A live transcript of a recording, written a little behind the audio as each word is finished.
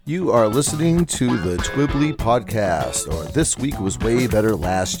You are listening to the Twibbly Podcast, or This Week Was Way Better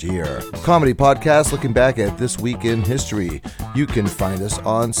Last Year. Comedy podcast looking back at this week in history. You can find us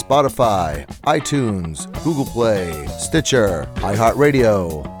on Spotify, iTunes, Google Play, Stitcher,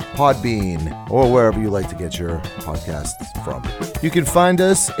 iHeartRadio, Podbean, or wherever you like to get your podcasts from. You can find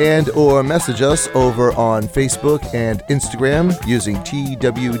us and or message us over on Facebook and Instagram using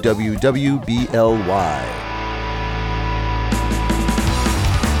TWWWBLY.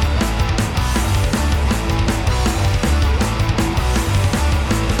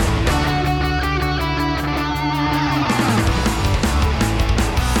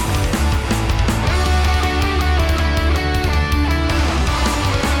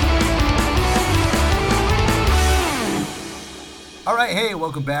 Hey,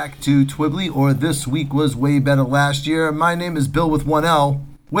 welcome back to Twibbly, or This Week Was Way Better Last Year. My name is Bill with one L.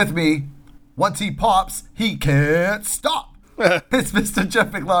 With me, once he pops, he can't stop. It's Mr.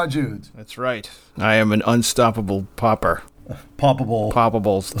 Jeff McLaw-Jude. That's right. I am an unstoppable popper.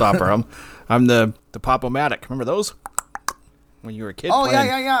 Poppable stopper. I'm the Pop-O-Matic. Remember those? When you were a kid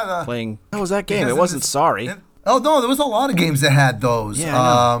yeah. Playing. What was that game? It wasn't Sorry. Oh, no, there was a lot of games that had those.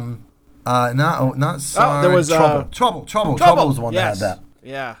 Yeah, not Sorry. There was Trouble. Trouble was the one yes. that had that.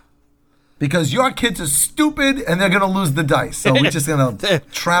 Yeah. Because your kids are stupid and they're going to lose the dice. So we're just going to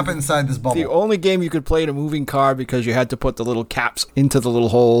trap it inside this bubble. The only game you could play in a moving car because you had to put the little caps into the little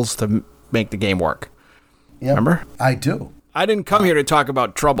holes to make the game work. Yep. Remember? I do. I didn't come here to talk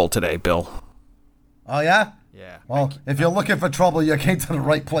about Trouble today, Bill. Oh, yeah? Yeah. Well, if you're looking for trouble, you came to the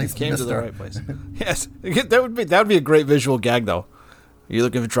right place, Came mister. to the right place. Yes. That would be a great visual gag, though. Are you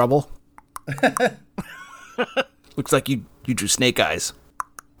looking for trouble? Looks like you drew snake eyes.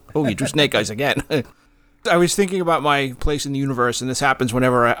 Oh, you drew snake eyes again. I was thinking about my place in the universe, and this happens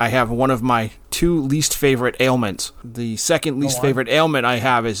whenever I have one of my two least favorite ailments. The second least favorite ailment I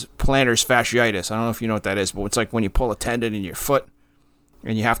have is plantar fasciitis. I don't know if you know what that is, but it's like when you pull a tendon in your foot,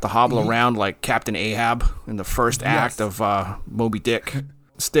 and you have to hobble around like Captain Ahab in the first act of Moby Dick,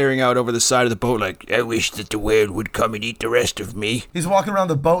 staring out over the side of the boat like, I wish that the whale would come and eat the rest of me. He's walking around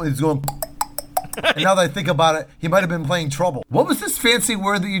the boat and he's going... And now that I think about it, he might have been playing Trouble. What was this fancy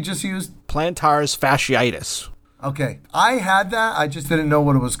word that you just used? Plantar fasciitis. Okay. I had that. I just didn't know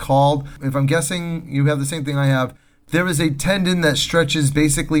what it was called. If I'm guessing you have the same thing I have, there is a tendon that stretches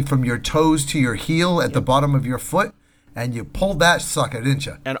basically from your toes to your heel at the bottom of your foot, and you pulled that sucker, didn't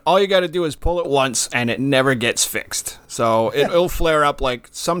you? And all you got to do is pull it once, and it never gets fixed. So it'll flare up like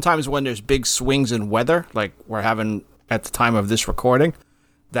sometimes when there's big swings in weather, like we're having at the time of this recording.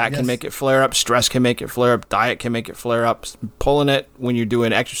 That can make it flare up. Stress can make it flare up. Diet can make it flare up. Pulling it when you're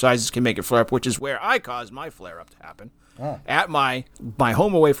doing exercises can make it flare up, which is where I cause my flare up to happen. At my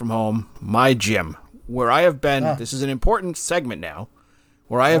home away from home, my gym, where I have been, this is an important segment now,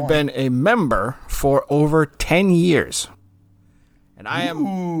 where I have been a member for over 10 years. And I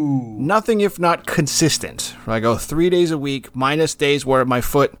am nothing if not consistent. I go 3 days a week, minus days where my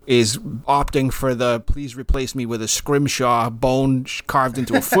foot is opting for the please replace me with a scrimshaw bone carved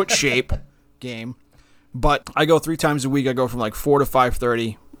into a foot shape game. But I go 3 times a week. I go from like 4 to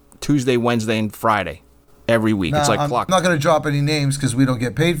 5:30, Tuesday, Wednesday, and Friday every week. It's like clock. I'm not going to drop any names because we don't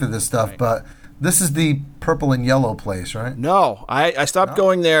get paid for this stuff, but this is the purple and yellow place, right? No, I stopped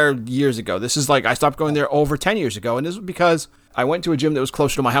going there years ago. This is like I stopped going there over 10 years ago, and this was because I went to a gym that was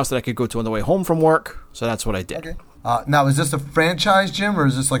closer to my house that I could go to on the way home from work, so that's what I did. Okay. Now, is this a franchise gym, or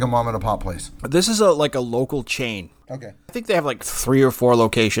is this like a mom and a pop place? This is like a local chain. Okay. I think they have like 3 or 4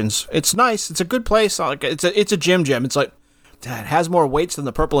 locations. It's nice. It's a good place. Like it's a gym. It's like it has more weights than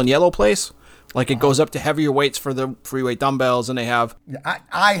the purple and yellow place. Like it goes up to heavier weights for the free weight dumbbells, and they have...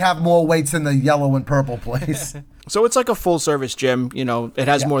 I have more weights than the yellow and purple place. So it's like a full service gym. You know, it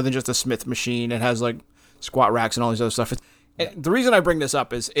has more than just a Smith machine. It has like squat racks and all these other stuff. And the reason I bring this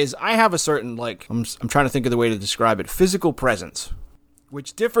up is I have a certain, like, I'm trying to think of the way to describe it, physical presence,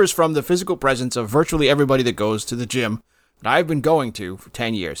 which differs from the physical presence of virtually everybody that goes to the gym that I've been going to for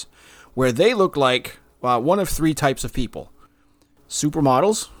 10 years, where they look like one of 3 types of people: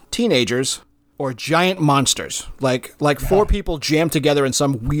 supermodels, teenagers, or giant monsters. Like 4 people jammed together in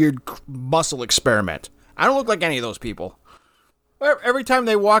some weird muscle experiment. I don't look like any of those people. Every time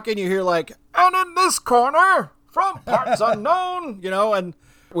they walk in, you hear like, and in this corner... from parts unknown, and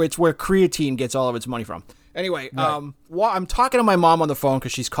it's where creatine gets all of its money from. Anyway, right. I'm talking to my mom on the phone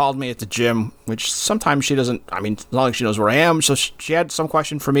because she's called me at the gym, which sometimes she doesn't, it's not like she knows where I am, so she had some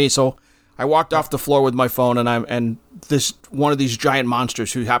question for me, so I walked off the floor with my phone, and this one of these giant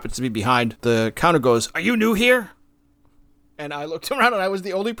monsters who happens to be behind the counter goes, "Are you new here?" And I looked around and I was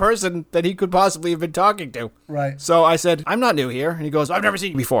the only person that he could possibly have been talking to. Right. So I said, I'm not new here. And he goes, I've never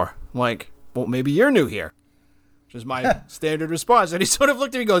seen you before. I'm like, well, maybe you're new here. Which is my standard response. And he sort of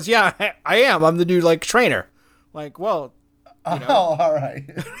looked at me and goes, yeah, I am. I'm the new, like, trainer. Like, well, you know. Oh, all right.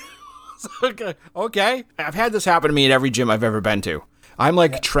 Okay. I've had this happen to me at every gym I've ever been to. I'm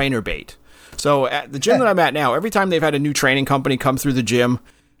like trainer bait. So at the gym that I'm at now, every time they've had a new training company come through the gym,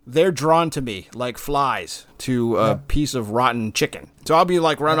 they're drawn to me like flies to a piece of rotten chicken. So I'll be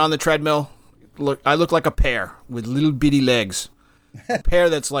like running on the treadmill. I look like a pear with little bitty legs. A pear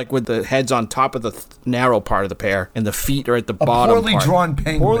that's like with the heads on top of the narrow part of the pear and the feet are at the bottom. Poorly drawn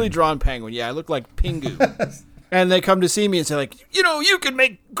penguin. Poorly drawn penguin. Yeah, I look like Pingu. And they come to see me and say like, you know, you can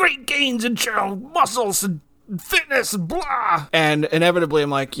make great gains in muscles and fitness and blah. And inevitably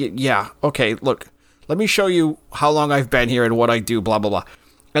I'm like, yeah, okay, look, let me show you how long I've been here and what I do, blah, blah, blah.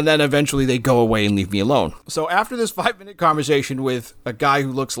 And then eventually they go away and leave me alone. So after this 5-minute conversation with a guy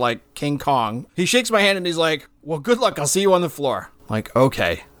who looks like King Kong, he shakes my hand and he's like, well, good luck. I'll see you on the floor. I'm like,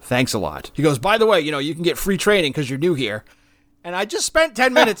 okay, thanks a lot. He goes, by the way, you know, you can get free training because you're new here. And I just spent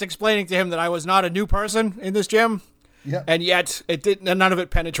 10 minutes explaining to him that I was not a new person in this gym. Yep. And yet none of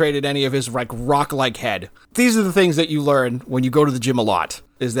it penetrated any of his like rock-like head. These are the things that you learn when you go to the gym a lot,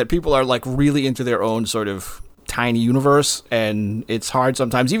 is that people are like really into their own sort of tiny universe, and it's hard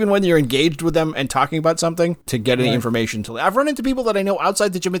sometimes, even when you're engaged with them and talking about something, to get any information. I've run into people that I know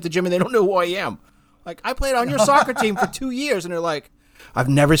outside the gym at the gym, and they don't know who I am. Like, I played on your soccer team for 2 years, and they're like, I've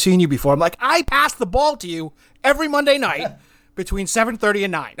never seen you before. I'm like, I pass the ball to you every Monday night between 7:30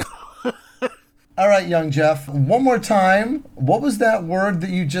 and 9. All right, young Jeff, one more time. What was that word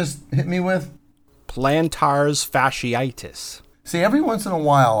that you just hit me with? Plantar fasciitis. See, every once in a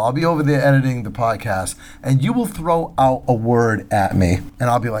while, I'll be over there editing the podcast, and you will throw out a word at me, and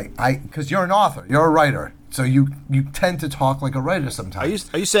I'll be like, because you're an author, you're a writer, so you tend to talk like a writer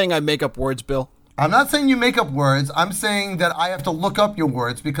sometimes. Are you saying I make up words, Bill? I'm not saying you make up words. I'm saying that I have to look up your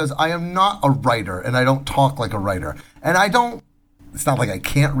words because I am not a writer, and I don't talk like a writer. And I don't, it's not like I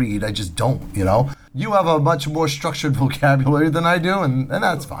can't read, I just don't, you know? You have a much more structured vocabulary than I do, and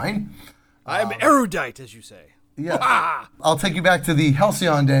that's fine. I'm erudite, as you say. Yeah. I'll take you back to the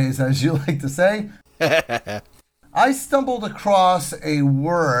halcyon days, as you like to say. I stumbled across a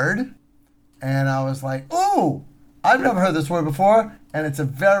word, and I was like, ooh, I've never heard this word before, and it's a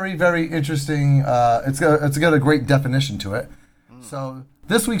very, very interesting, it's got a great definition to it. So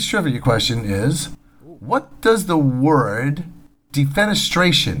this week's trivia question is, what does the word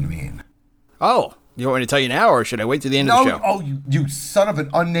defenestration mean? Oh, you want me to tell you now, or should I wait to the end of the show? Oh, you son of an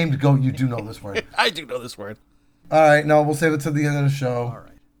unnamed goat, you do know this word. I do know this word. All right, no, we'll save it to the end of the show. All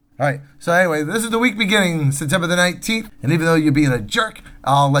right. So anyway, this is the week beginning September the 19th, and even though you're being a jerk,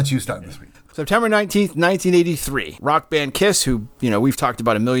 I'll let you start this week. September 19th, 1983. Rock band Kiss, who, you know, we've talked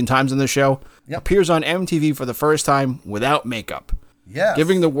about a million times on this show, appears on MTV for the first time without makeup. Yes.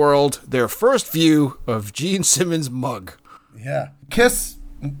 Giving the world their first view of Gene Simmons' mug. Yeah. Kiss,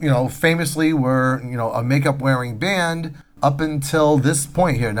 you know, famously were, you know, a makeup-wearing band up until this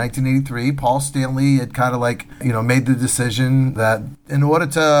point here, 1983. Paul Stanley had kind of like, you know, made the decision that in order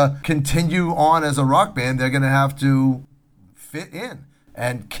to continue on as a rock band, they're going to have to fit in.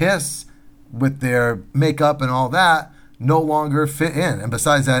 And Kiss, with their makeup and all that, no longer fit in. And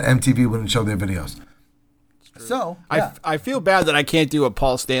besides that, MTV wouldn't show their videos. So, yeah. I feel bad that I can't do a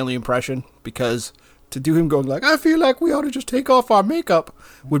Paul Stanley impression, because to do him going like, I feel like we ought to just take off our makeup,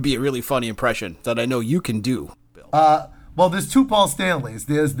 would be a really funny impression that I know you can do, Bill. Well, there's two Paul Stanleys.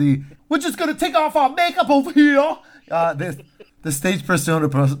 There's the, we're just going to take off our makeup over here. There's the stage persona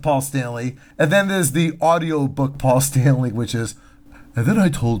Paul Stanley. And then there's the audiobook Paul Stanley, which is, and then I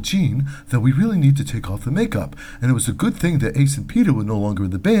told Gene that we really need to take off the makeup. And it was a good thing that Ace and Peter were no longer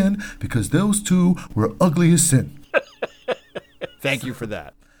in the band, because those two were ugly as sin. Thank you for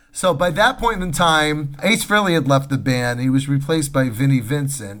that. So by that point in time, Ace Frehley had left the band. He was replaced by Vinnie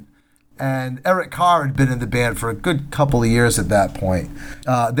Vincent. And Eric Carr had been in the band for a good couple of years at that point.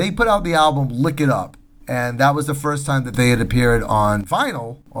 They put out the album Lick It Up. And that was the first time that they had appeared on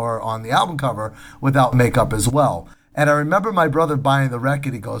vinyl or on the album cover without makeup as well. And I remember my brother buying the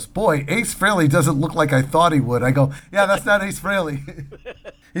record. He goes, boy, Ace Frehley doesn't look like I thought he would. I go, yeah, that's not Ace Frehley.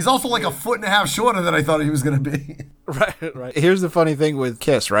 He's also like 1.5 feet shorter than I thought he was going to be. Right. Here's the funny thing with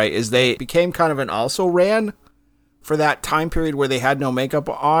Kiss, right, is they became kind of an also-ran for that time period where they had no makeup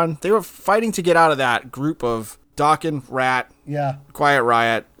on. They were fighting to get out of that group of Dokken, Rat, Quiet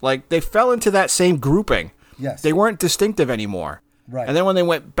Riot. Like, they fell into that same grouping. Yes. They weren't distinctive anymore. Right. And then when they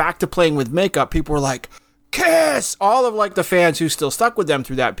went back to playing with makeup, people were like, Kiss! All of like the fans who still stuck with them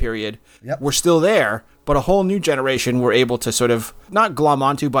through that period were still there, but a whole new generation were able to sort of not glom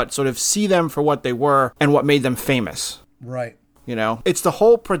onto, but sort of see them for what they were and what made them famous. Right. You know, it's the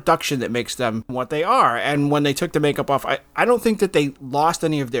whole production that makes them what they are. And when they took the makeup off, I don't think that they lost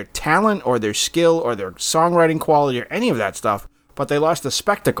any of their talent or their skill or their songwriting quality or any of that stuff, but they lost the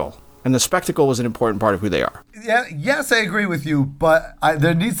spectacle. And the spectacle was an important part of who they are. Yeah, yes, I agree with you, but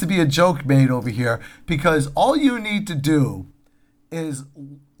there needs to be a joke made over here, because all you need to do is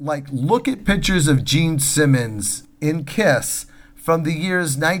like look at pictures of Gene Simmons in Kiss from the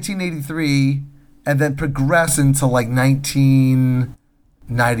years 1983 and then progress into like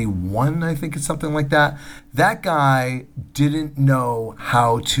 1991, I think it's something like that. That guy didn't know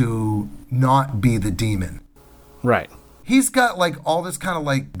how to not be the demon. Right. He's got like all this kind of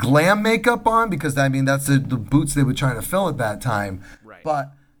like glam makeup on, because I mean, that's the boots they were trying to fill at that time. Right.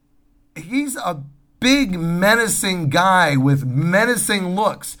 But he's a big menacing guy with menacing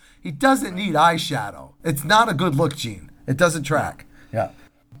looks. He doesn't need eyeshadow. It's not a good look, Gene. It doesn't track. Yeah.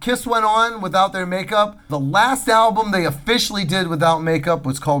 Kiss went on without their makeup. The last album they officially did without makeup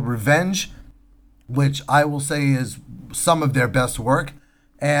was called Revenge, which I will say is some of their best work.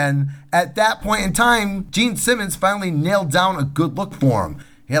 And at that point in time, Gene Simmons finally nailed down a good look for him.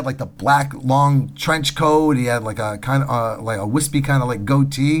 He had like the black long trench coat. He had like a kind of like a wispy kind of like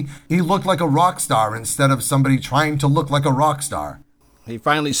goatee. He looked like a rock star instead of somebody trying to look like a rock star. He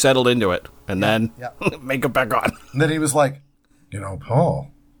finally settled into it, and then makeup back on. And then he was like, you know, Paul,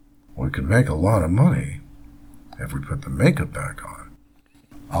 we could make a lot of money if we put the makeup back on.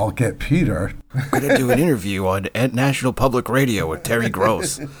 I'll get Peter. I'm going to do an interview on National Public Radio with Terry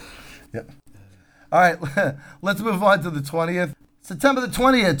Gross. Yep. All right, let's move on to the 20th. September the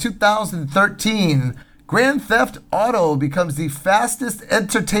 20th, 2013, Grand Theft Auto becomes the fastest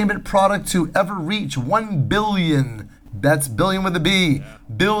entertainment product to ever reach 1 billion. That's billion with a B.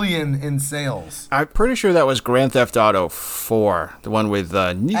 Billion in sales. I'm pretty sure that was Grand Theft Auto 4, the one with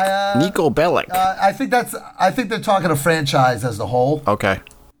Nico Bellic. I think they're talking a franchise as a whole. Okay.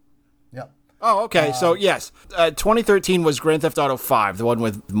 Yep. Oh, okay. So yes, 2013 was Grand Theft Auto 5, the one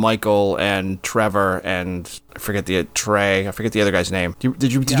with Michael and Trevor and Trey. I forget the other guy's name.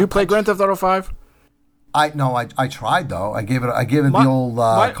 Did you play Grand Theft Auto 5? I tried though. I gave it the old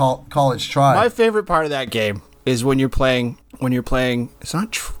college try. My favorite part of that game is when you're playing, it's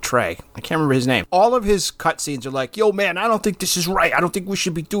not Trey. I can't remember his name. All of his cutscenes are like, yo, man, I don't think this is right. I don't think we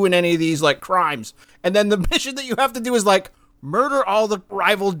should be doing any of these, like, crimes. And then the mission that you have to do is, like, murder all the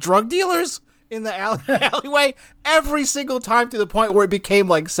rival drug dealers in the alleyway every single time, to the point where it became,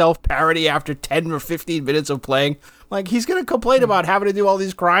 like, self-parody after 10 or 15 minutes of playing. Like, he's going to complain about having to do all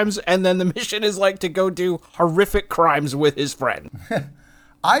these crimes, and then the mission is, like, to go do horrific crimes with his friend.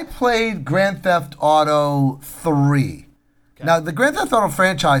 I played Grand Theft Auto 3. Okay. Now, the Grand Theft Auto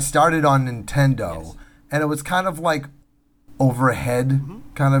franchise started on Nintendo, and it was kind of like overhead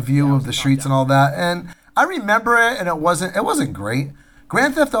kind of view of the streets and all that. And I remember it, and it wasn't great.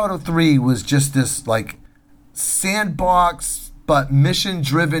 Grand Theft Auto 3 was just this like sandbox but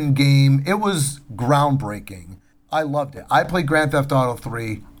mission-driven game. It was groundbreaking. I loved it. I played Grand Theft Auto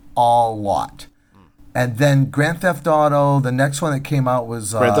 3 a lot. And then Grand Theft Auto, the next one that came out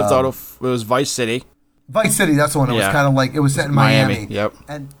was... Grand Theft Auto, it was Vice City. Vice City, that's the one. It was kind of like, it was set in Miami. Yep.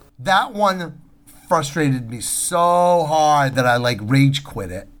 And that one frustrated me so hard that I like rage quit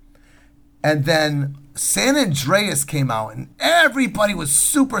it. And then San Andreas came out, and everybody was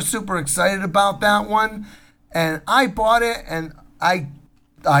super, super excited about that one. And I bought it, and I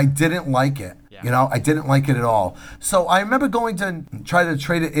didn't like it. Yeah. You know, I didn't like it at all. So I remember going to try to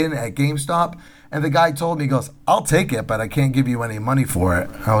trade it in at GameStop, and the guy told me, he goes, I'll take it, but I can't give you any money for it.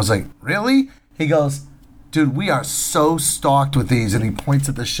 I was like, really? He goes, dude, we are so stocked with these. And he points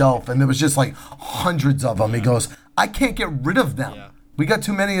at the shelf, and there was just like hundreds of them. He goes, I can't get rid of them. Yeah. We got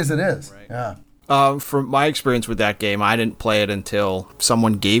too many as it is. Right. Yeah. From my experience with that game, I didn't play it until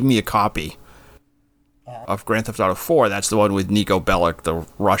someone gave me a copy of Grand Theft Auto 4. That's the one with Nico Bellic, the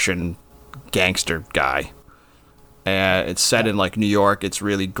Russian gangster guy. It's set in like New York. It's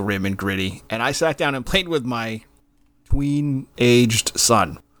really grim and gritty. And I sat down and played with my tween-aged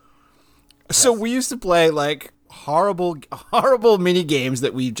son. Yes. So we used to play like horrible mini games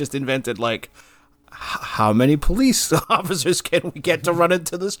that we just invented, like how many police officers can we get to run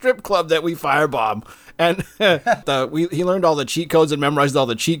into the strip club that we firebomb? And he learned all the cheat codes and memorized all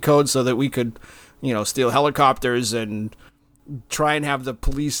the cheat codes so that we could, steal helicopters and try and have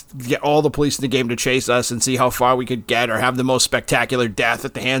get all the police in the game to chase us and see how far we could get, or have the most spectacular death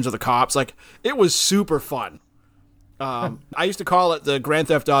at the hands of the cops. Like, it was super fun. I used to call it the Grand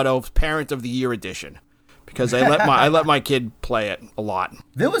Theft Auto Parent of the Year edition, because I let my kid play it a lot.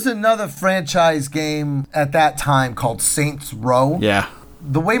 There was another franchise game at that time called Saints Row. Yeah.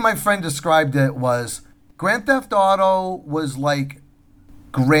 The way my friend described it was Grand Theft Auto was like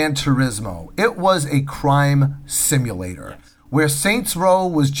Gran Turismo. It was a crime simulator. Yes. Where Saints Row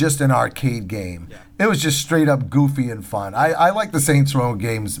was just an arcade game. Yeah. It was just straight up goofy and fun. I like the Saints Row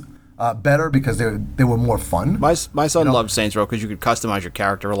games better because they were more fun. My son loved Saints Row because you could customize your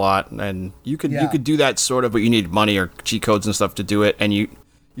character a lot, and you could do that sort of, but you needed money or cheat codes and stuff to do it, and you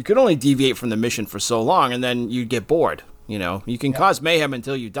could only deviate from the mission for so long, and then you'd get bored. You can cause mayhem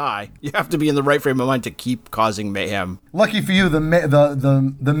until you die. You have to be in the right frame of mind to keep causing mayhem. Lucky for you,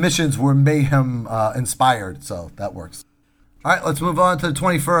 the missions were mayhem inspired, so that works. All right, let's move on to the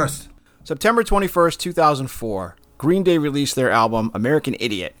 21st. September 21st, 2004. Green Day released their album American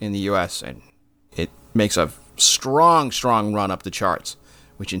Idiot in the U.S., and it makes a strong run up the charts,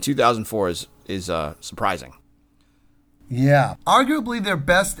 which in 2004 is surprising. Yeah. Arguably their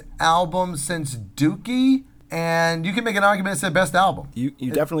best album since Dookie, and you can make an argument it's their best album. You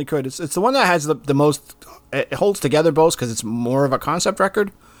definitely could. It's the one that has the most... It holds together both because it's more of a concept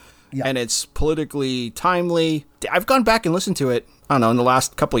record. Yeah. And it's politically timely. I've gone back and listened to it, I don't know, in the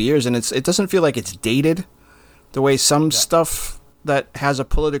last couple of years, and it doesn't feel like it's dated the way some stuff that has a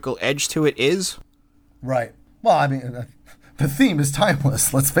political edge to it is. Right. Well, I mean, the theme is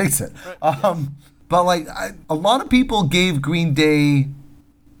timeless, let's face it. Right. But, like, a lot of people gave Green Day,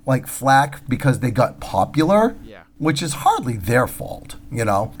 like, flack because they got popular. Yeah. Which is hardly their fault,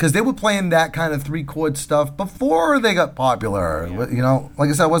 because they were playing that kind of 3-chord stuff before they got popular. Yeah. Like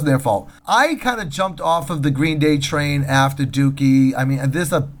I said, it wasn't their fault. I kind of jumped off of the Green Day train after Dookie. I mean,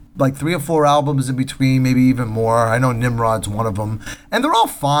 there's like 3 or 4 albums in between, maybe even more. I know Nimrod's one of them, and they're all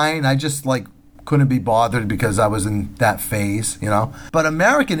fine. I just couldn't be bothered because I was in that phase, But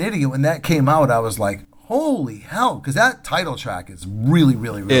American Idiot, when that came out, I was like, holy hell, because that title track is really,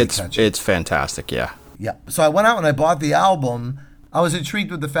 really, really catchy. It's fantastic, yeah. Yeah. So I went out and I bought the album. I was intrigued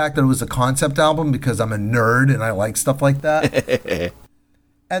with the fact that it was a concept album because I'm a nerd and I like stuff like that.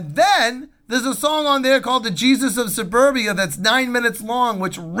 And then there's a song on there called The Jesus of Suburbia that's 9 minutes long,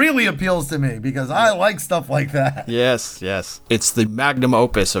 which really appeals to me because I like stuff like that. Yes. It's the magnum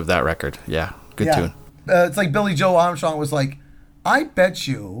opus of that record. Yeah. Good tune. It's like Billy Joe Armstrong was like, I bet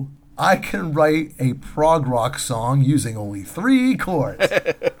you I can write a prog rock song using only 3 chords.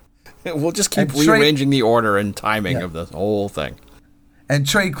 We'll just keep rearranging the order and timing of the whole thing. And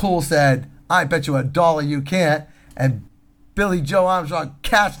Trey Cool said, I bet you $1 you can't. And Billy Joe Armstrong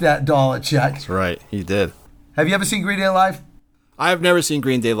cashed that dollar check. That's right. He did. Have you ever seen Green Day live? I have never seen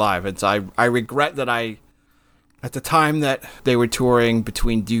Green Day live. I regret that at the time that they were touring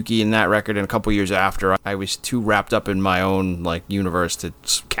between Dookie and that record and a couple years after, I was too wrapped up in my own universe to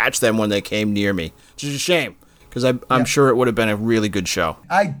catch them when they came near me. Which is a shame. Because I'm sure it would have been a really good show.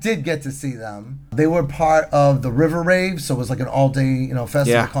 I did get to see them. They were part of the River Rave, so it was like an all-day,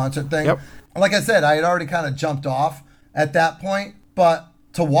 festival concert thing. Yep. Like I said, I had already kind of jumped off at that point, but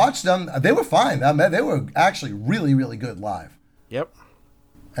to watch them, they were fine. I mean, they were actually really, really good live. Yep.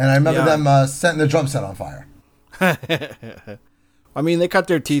 And I remember them setting the drum set on fire. I mean, they cut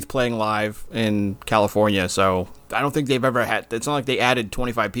their teeth playing live in California, so I don't think they've ever had... It's not like they added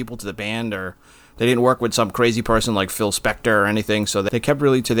 25 people to the band or... They didn't work with some crazy person like Phil Spector or anything, so they kept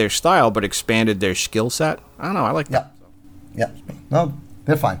really to their style, but expanded their skill set. I don't know, I like that. Yeah. No,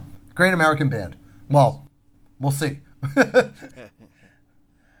 they're fine. Great American band. Well, we'll see.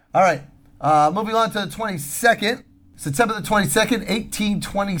 All right. Moving on to the 22nd. September the 22nd,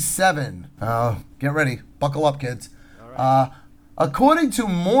 1827. Get ready. Buckle up, kids. All right. According to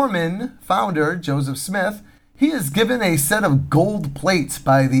Mormon founder Joseph Smith, he is given a set of gold plates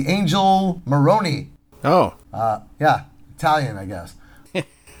by the angel Moroni. Oh. Yeah, Italian, I guess.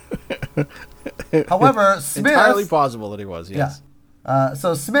 However, Smith... Entirely possible that he was, yes. Yeah.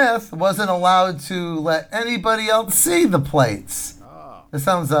 So Smith wasn't allowed to let anybody else see the plates. Oh. This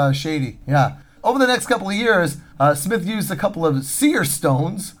sounds shady, yeah. Over the next couple of years, Smith used a couple of seer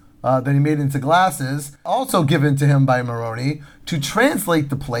stones that he made into glasses, also given to him by Moroni, to translate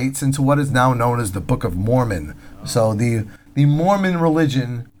the plates into what is now known as the Book of Mormon. So the Mormon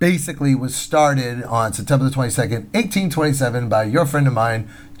religion basically was started on September the 22nd, 1827 by your friend of mine,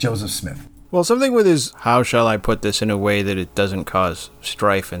 Joseph Smith. Well, something with his, how shall I put this in a way that it doesn't cause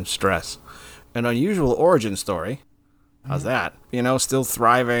strife and stress? An unusual origin story. How's that? Still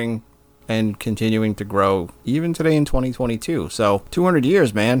thriving and continuing to grow even today in 2022. So 200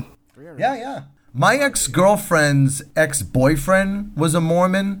 years, man. Yeah. My ex-girlfriend's ex-boyfriend was a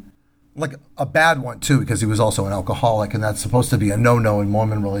Mormon. like a bad one too, because he was also an alcoholic, and that's supposed to be a no-no in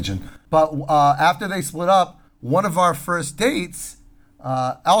Mormon religion. But after they split up, one of our first dates,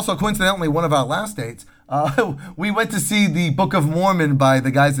 also coincidentally one of our last dates, we went to see the Book of Mormon by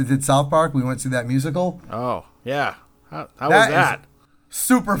the guys that did South Park. We went to see that musical. Oh, yeah. How was that?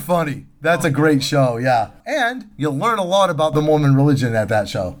 Super funny. That's a great show, yeah. And you'll learn a lot about the Mormon religion at that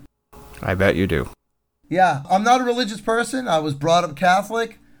show. I bet you do. Yeah, I'm not a religious person. I was brought up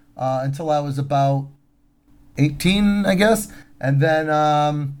Catholic until I was about 18, I guess. And then,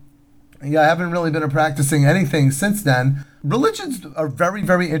 I haven't really been practicing anything since then. Religions are very,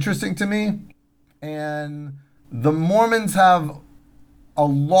 very interesting to me. And the Mormons have a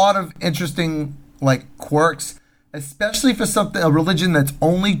lot of interesting, like, quirks, especially for a religion that's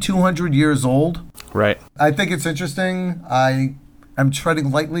only 200 years old. Right. I think it's interesting. I am treading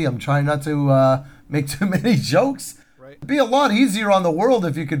lightly. I'm trying not to make too many jokes. Right. It'd be a lot easier on the world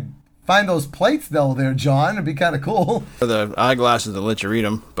if you could find those plates, though, there, John. It'd be kind of cool. For the eyeglasses that let you read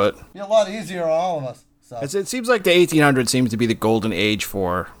them, but... It'd be a lot easier on all of us. So. It seems like the 1800s seems to be the golden age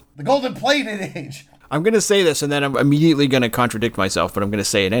for... The golden plated age. I'm going to say this, and then I'm immediately going to contradict myself, but I'm going to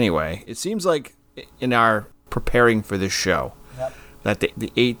say it anyway. It seems like in our preparing for this show, yep, that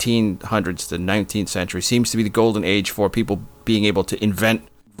the 1800s, the 19th century, seems to be the golden age for people being able to invent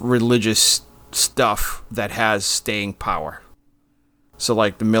religious stuff that has staying power. So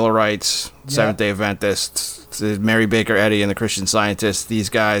like the Millerites, Seventh-day Adventists, the Mary Baker Eddy and the Christian Scientists, these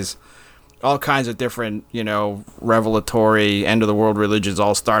guys, all kinds of different, revelatory end-of-the-world religions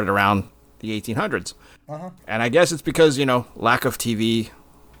all started around the 1800s. Uh-huh. And I guess it's because, lack of TV,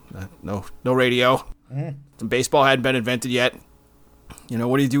 no radio. Mm-hmm. Baseball hadn't been invented yet.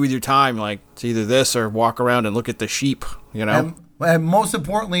 What do you do with your time? Like, it's either this or walk around and look at the sheep, And most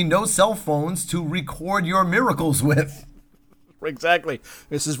importantly, no cell phones to record your miracles with. Exactly.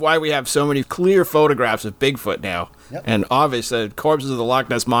 This is why we have so many clear photographs of Bigfoot now. Yep. And obviously, corpses of the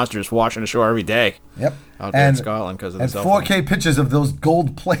Loch Ness Monster just washing ashore every day. Yep. Out there in Scotland because of the cell phone. 4K pictures of those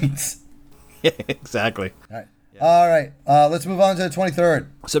gold plates. Yeah, exactly. All right. Yeah. All right. Let's move on to the 23rd.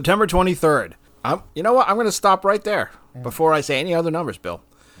 September 23rd. You know what? I'm going to stop right there before I say any other numbers, Bill.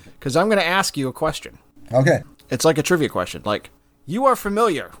 Because I'm going to ask you a question. Okay. It's like a trivia question. Like, you are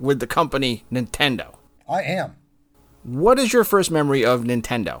familiar with the company Nintendo. I am. What is your first memory of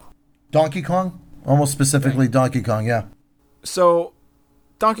Nintendo? Donkey Kong. Almost specifically Donkey Kong, yeah. So,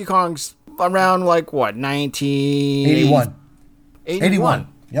 Donkey Kong's around, 1981? 81.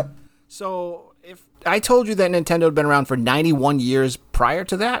 Yep. So, if I told you that Nintendo had been around for 91 years prior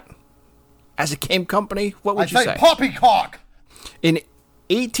to that, as a game company, what would you say? Poppycock! In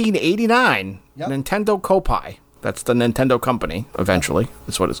 1889, Nintendo Kopai, that's the Nintendo company, eventually,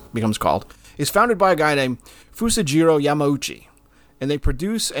 that's what it becomes called, is founded by a guy named Fusajiro Yamauchi. And they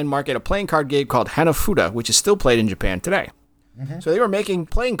produce and market a playing card game called Hanafuda, which is still played in Japan today. Mm-hmm. So they were making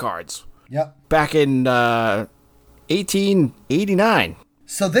playing cards back in 1889.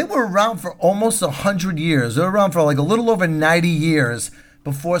 So they were around for almost 100 years. They were around for a little over 90 years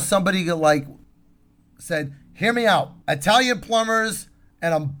before somebody said, hear me out, Italian plumbers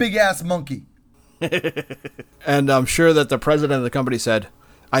and a big-ass monkey. And I'm sure that the president of the company said,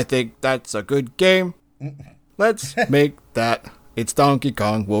 I think that's a good game. Let's make that. It's Donkey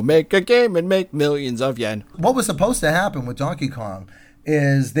Kong. We'll make a game and make millions of yen. What was supposed to happen with Donkey Kong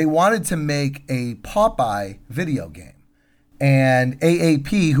is they wanted to make a Popeye video game. And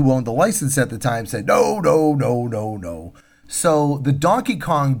AAP, who owned the license at the time, said, no. So the Donkey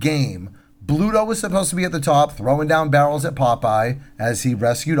Kong game, Bluto was supposed to be at the top, throwing down barrels at Popeye as he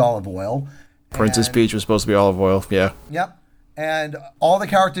rescued Olive Oyl. Princess Peach was supposed to be Olive Oyl, yeah. Yep. And all the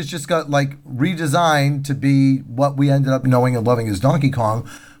characters just got redesigned to be what we ended up knowing and loving as Donkey Kong,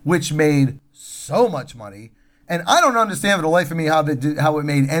 which made so much money. And I don't understand for the life of me how it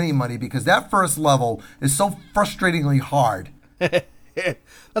made any money, because that first level is so frustratingly hard.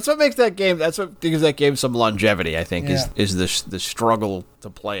 That's what makes that game. That's what gives that game some longevity, I think, is the struggle to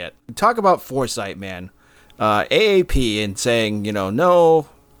play it. Talk about foresight, man. AAP and saying, no,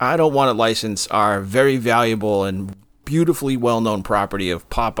 I don't want to license our very valuable and beautifully well-known property of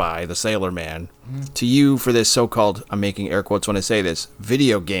Popeye, the Sailor Man, to you for this so-called, I'm making air quotes when I say this,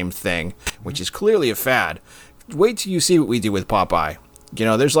 video game thing, which is clearly a fad. Wait till you see what we do with Popeye.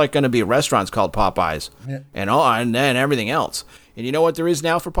 There's going to be restaurants called Popeyes and then everything else. And you know what there is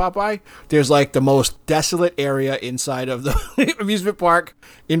now for Popeye? There's the most desolate area inside of the amusement park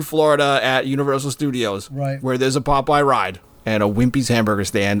in Florida at Universal Studios, right, where there's a Popeye ride and a Wimpy's hamburger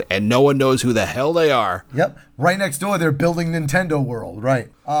stand, and no one knows who the hell they are. Yep. Right next door, they're building Nintendo World, right?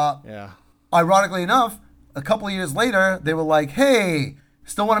 Yeah. Ironically enough, a couple of years later, they were like, hey,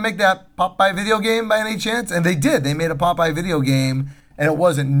 still want to make that Popeye video game by any chance? And they did. They made a Popeye video game, and it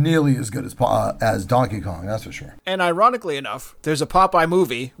wasn't nearly as good as Donkey Kong, that's for sure. And ironically enough, there's a Popeye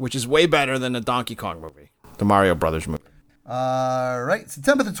movie, which is way better than the Donkey Kong movie, the Mario Brothers movie. All right,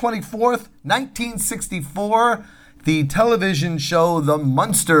 September the 24th, 1964, the television show The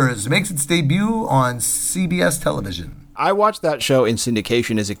Munsters makes its debut on CBS television. I watched that show in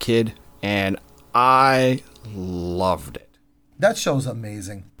syndication as a kid, and I loved it. That show's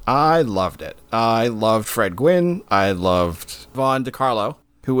amazing. I loved it. I loved Fred Gwynne. I loved Vaughn DiCarlo,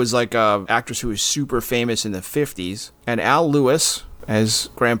 who was like an actress who was super famous in the 50s, and Al Lewis as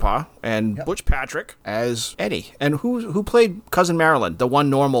Grandpa, and Butch Patrick as Eddie. And who played Cousin Marilyn, the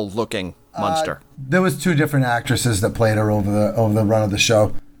one normal-looking Munster? There was 2 different actresses that played her over the run of the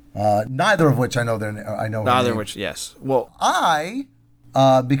show. Neither of which I know Neither of which, yes. Well, I,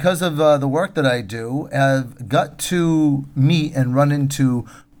 because of the work that I do, have got to meet and run into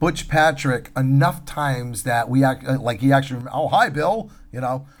Butch Patrick enough times that he actually, oh, hi, Bill,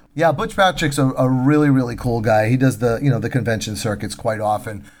 Yeah, Butch Patrick's a really, really cool guy. He does the convention circuits quite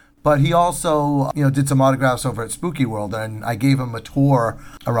often. But he also, did some autographs over at Spooky World, and I gave him a tour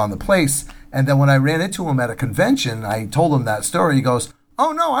around the place. And then when I ran into him at a convention, I told him that story. He goes,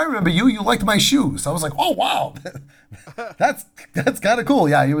 "Oh, no, I remember you. You liked my shoes." I was like, "Oh, wow. That's kind of cool."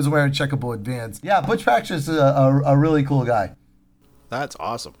 Yeah, he was wearing checkerboard Vans. Yeah, Butch Patrick's a really cool guy. That's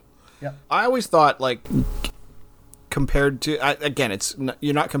awesome. Yeah. I always thought, compared to, again,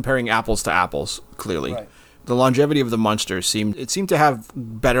 you're not comparing apples to apples, clearly. Right. The longevity of the Munsters seemed to have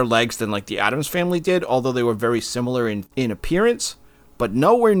better legs than the Addams Family did, although they were very similar in appearance, but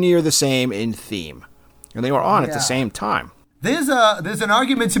nowhere near the same in theme. And they were on at the same time. There's an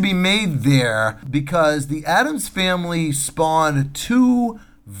argument to be made there because the Addams Family spawned 2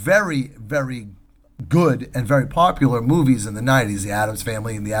 very, very good and very popular movies in the 90s, The Addams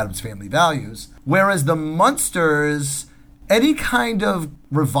Family and The Addams Family Values, whereas the Munsters, any kind of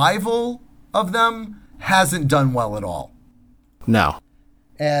revival of them hasn't done well at all. No.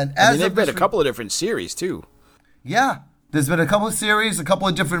 And they've been a couple of different series too. Yeah. There's been a couple of series, a couple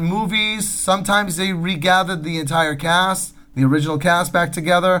of different movies. Sometimes they regathered the entire cast, the original cast back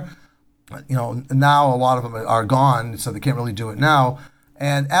together. Now a lot of them are gone, so they can't really do it now.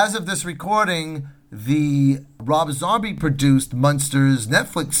 And as of this recording, the Rob Zombie produced Munsters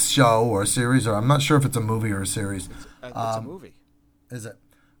Netflix show or series, or I'm not sure if it's a movie or a series. It's a movie. Is it?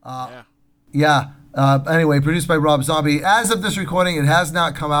 Yeah. Yeah. Anyway, produced by Rob Zombie. As of this recording, it has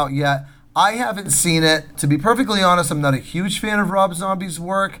not come out yet. I haven't seen it. To be perfectly honest, I'm not a huge fan of Rob Zombie's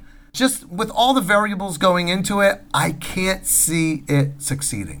work. Just with all the variables going into it, I can't see it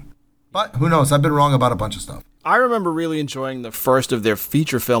succeeding. But who knows? I've been wrong about a bunch of stuff. I remember really enjoying the first of their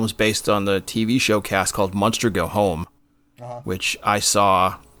feature films based on the TV show cast called Munster Go Home, which I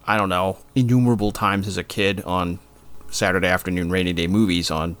saw, I don't know, innumerable times as a kid on Saturday afternoon rainy day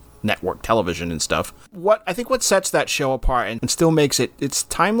movies on network television and stuff. What sets that show apart and still makes it's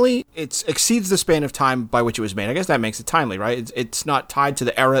timely, it exceeds the span of time by which it was made. I guess that makes it timely, right? It's not tied to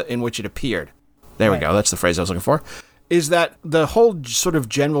the era in which it appeared. There we go. That's the phrase I was looking for. Is that the whole sort of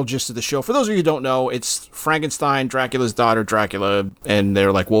general gist of the show? For those of you who don't know, it's Frankenstein, Dracula's daughter, Dracula, and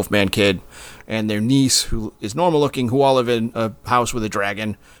their Wolfman kid, and their niece, who is normal looking, who all live in a house with a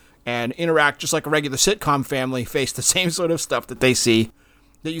dragon, and interact just like a regular sitcom family, face the same sort of stuff that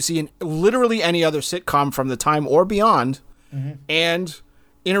you see in literally any other sitcom from the time or beyond, and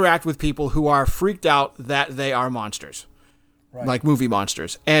interact with people who are freaked out that they are monsters, like movie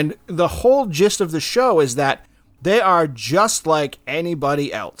monsters. And the whole gist of the show is that they are just like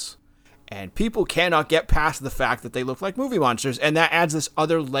anybody else. And people cannot get past the fact that they look like movie monsters. And that adds this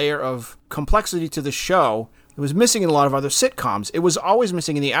other layer of complexity to the show. It was missing in a lot of other sitcoms. It was always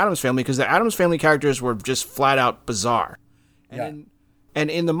missing in the Addams Family because the Addams Family characters were just flat out bizarre. And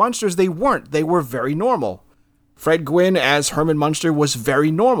in the Munsters, they weren't. They were very normal. Fred Gwynne as Herman Munster was very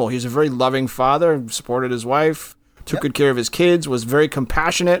normal. He was a very loving father, supported his wife, took good care of his kids, was very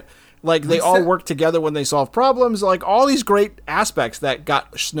compassionate. They all worked together when they solved problems. All these great aspects that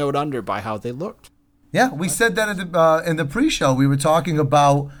got snowed under by how they looked. Yeah, we said that in the pre-show. We were talking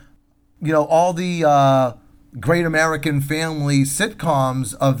about, all the Great American Family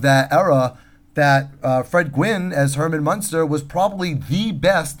sitcoms of that era, that Fred Gwynne as Herman Munster was probably the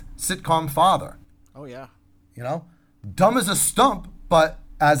best sitcom father. Oh, yeah. Dumb as a stump, but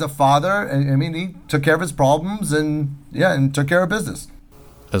as a father, he took care of his problems and took care of business.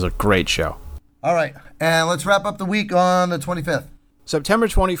 It was a great show. All right, and let's wrap up the week on the 25th. September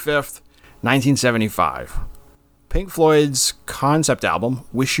 25th, 1975. Pink Floyd's concept album,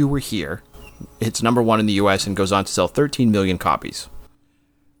 Wish You Were Here, hits number 1 in the U.S. and goes on to sell 13 million copies.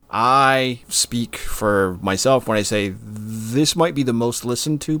 I speak for myself when I say this might be the most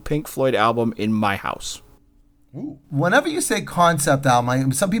listened to Pink Floyd album in my house. Ooh. Whenever you say concept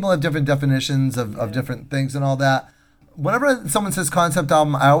album, some people have different definitions of different things and all that. Whenever someone says concept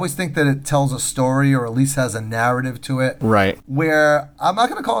album, I always think that it tells a story or at least has a narrative to it. Right. Where I'm not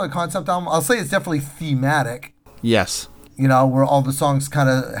going to call it a concept album. I'll say it's definitely thematic. Yes. Where all the songs kind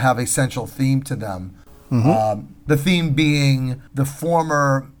of have a central theme to them. Mm-hmm. The theme being the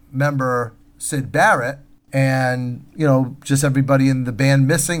former member Syd Barrett and, just everybody in the band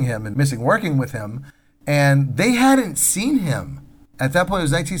missing him and missing working with him. And they hadn't seen him. At that point, it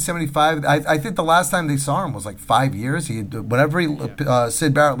was 1975. I think the last time they saw him was like 5 years. Syd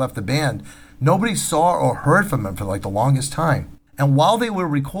Barrett left the band, nobody saw or heard from him for like the longest time. And while they were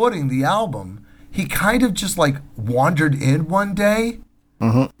recording the album, he kind of just like wandered in one day.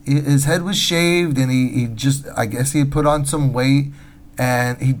 Mm-hmm. His head was shaved and he just, I guess he had put on some weight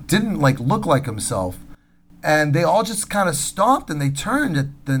and he didn't like look like himself. And they all just kind of stopped and they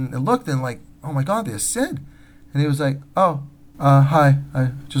turned and looked and like, oh my God, there's Syd. And he was like, oh, hi,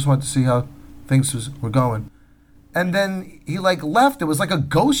 I just wanted to see how things were going. And then he like left. It was like a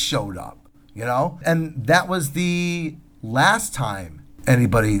ghost showed up, And that was the last time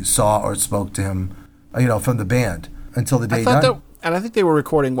anybody saw or spoke to him, from the band until the day he died. And I think they were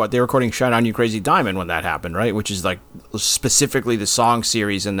recording what? They were recording Shine On You Crazy Diamond when that happened, right? Which is like specifically the song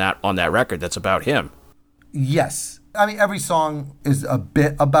series on that record that's about him. Yes. I mean, every song is a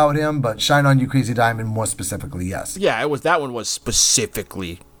bit about him, but Shine On You Crazy Diamond more specifically, yes. Yeah, that one was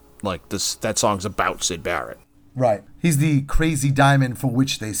specifically like this. That song's about Syd Barrett. Right. He's the crazy diamond for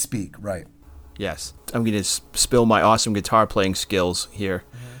which they speak, right. Yes. I'm going to spill my awesome guitar playing skills here.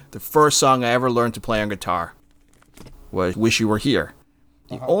 Mm-hmm. The first song I ever learned to play on guitar was Wish You Were Here.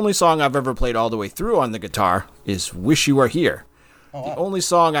 The only song I've ever played all the way through on the guitar is Wish You Were Here. The only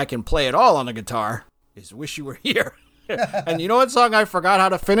song I can play at all on the guitar is Wish You Were Here. And you know what song I forgot how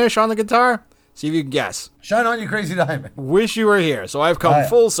to finish on the guitar? See if you can guess. Shine On You Crazy Diamond. Wish You Were Here. So I've come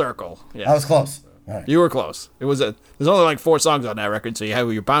full circle. Yes. That was close. Right. You were close. There's only like 4 songs on that record, so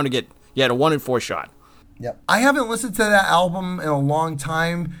you're bound to get, you had a 1 in 4 shot. Yep. I haven't listened to that album in a long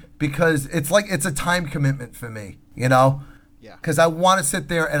time because it's a time commitment for me, Yeah. Because I want to sit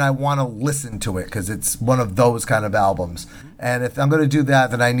there and I want to listen to it because it's one of those kind of albums. Mm-hmm. And if I'm going to do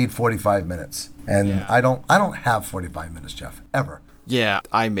that, then I need 45 minutes. And I don't have 45 minutes, Jeff, ever. Yeah,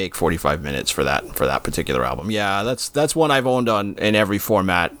 I make 45 minutes for that particular album. Yeah, that's one I've owned in every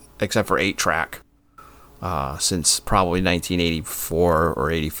format except for 8-track since probably 1984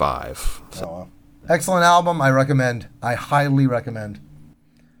 or 85. So. Oh, wow. Excellent album. I recommend. I highly recommend.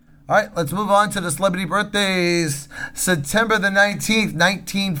 All right, let's move on to the celebrity birthdays. September the 19th,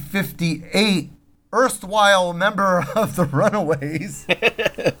 1958. Erstwhile member of the Runaways.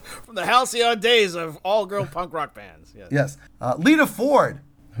 From the halcyon days of all-girl punk rock bands. Yes. Lita Ford,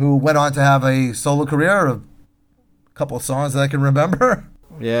 who went on to have a solo career of a couple of songs that I can remember.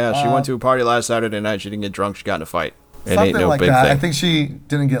 Yeah, she went to a party last Saturday night. She didn't get drunk. She got in a fight. It Something ain't no like big that. thing. I think she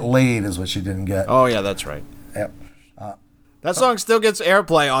didn't get laid is what she didn't get. Oh, yeah, that's right. Yep. That song still gets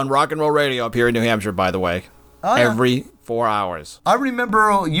airplay on rock and roll radio up here in New Hampshire, by the way. Oh, yeah. Every 4 hours. I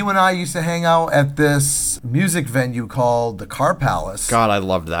remember you and I used to hang out at this music venue called the Car Palace. God, I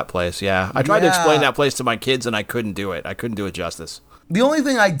loved that place, yeah. I tried to explain that place to my kids, and I couldn't do it. I couldn't do it justice. The only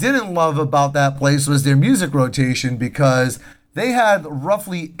thing I didn't love about that place was their music rotation because they had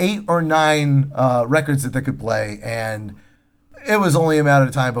roughly 8 or 9 records that they could play, and it was only a matter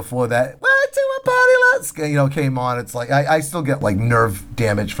of time before that "Went to a Party Let's" came on. It's like I still get like nerve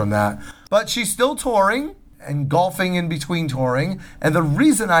damage from that. But she's still touring and golfing in between touring, and the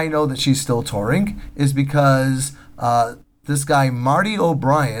reason I know that she's still touring is because this guy Marty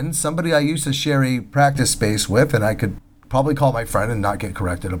O'Brien, somebody I used to share a practice space with, and I could probably call my friend and not get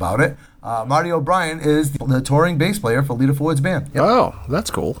corrected about it. Marty O'Brien is the touring bass player for Lita Ford's band. Yep. Oh,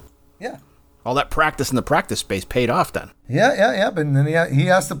 that's cool. Yeah. All that practice in the practice space paid off then. Yeah. And then he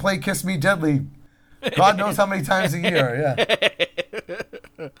has to play Kiss Me Deadly God knows how many times a year,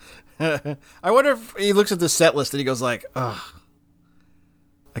 yeah. I wonder if he looks at the set list and he goes like, ugh,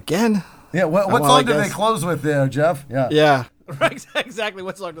 again? Yeah, what song did they close with there, Jeff? Yeah. Exactly,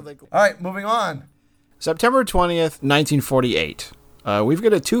 what song did they close? All right, moving on. September 20th, 1948. We've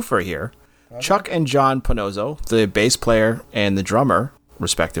got a twofer here. Okay. Chuck and John Panozzo, the bass player and the drummer,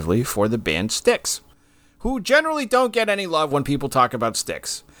 respectively, for the band Styx, who generally don't get any love when people talk about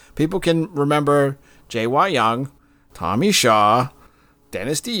Styx. People can remember J.Y. Young, Tommy Shaw,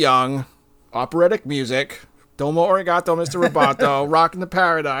 Dennis DeYoung, operatic music, Domo Arigato, Mr. Roboto, Rockin' the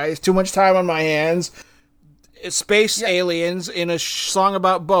Paradise, Too Much Time on My Hands. space aliens in a song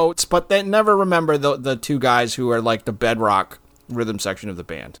about boats, but they never remember the two guys who are like the bedrock rhythm section of the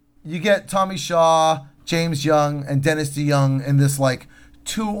band. You get Tommy Shaw, James Young, and Dennis DeYoung in this like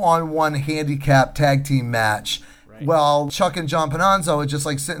 2-on-1 handicap tag team match. Right. Well, Chuck and John Panonzo are just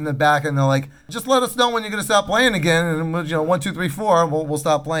like sitting in the back, and they're like, "Just let us know when you're gonna stop playing again, and 1, 2, 3, 4, we'll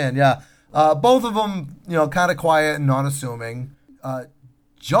stop playing." Yeah, both of them, kind of quiet and unassuming.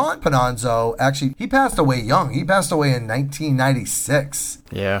 John Panonzo, actually, he passed away young. He passed away in 1996.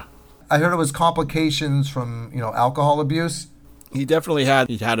 Yeah, I heard it was complications from alcohol abuse. He definitely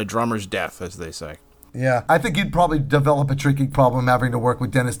had a drummer's death, as they say. Yeah, I think you'd probably develop a drinking problem having to work with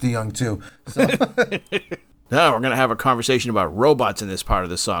Dennis DeYoung too. So. Now we're going to have a conversation about robots in this part of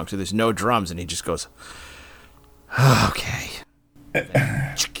the song, so there's no drums, and he just goes, okay.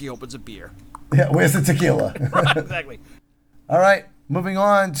 He opens a beer. Yeah, where's the tequila? Right, exactly. All right, moving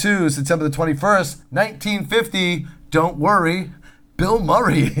on to September the 21st, 1950, Don't Worry, Bill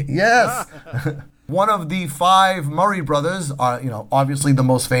Murray. Yes. One of the 5 Murray brothers, obviously the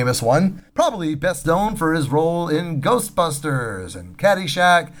most famous one, probably best known for his role in Ghostbusters and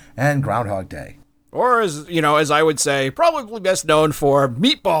Caddyshack and Groundhog Day. Or as I would say, probably best known for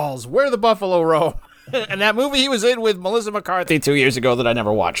Meatballs, Where the Buffalo Roam. And that movie he was in with Melissa McCarthy 2 years ago that I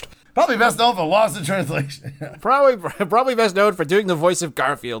never watched. Probably best known for Lost in Translation. Probably best known for doing the voice of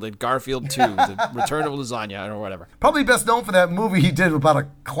Garfield in Garfield 2, The Return of Lasagna, or whatever. Probably best known for that movie he did about a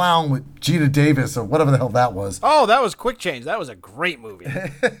clown with Gina Davis or whatever the hell that was. Oh, that was Quick Change. That was a great movie.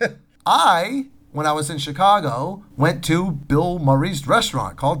 When I was in Chicago, went to Bill Murray's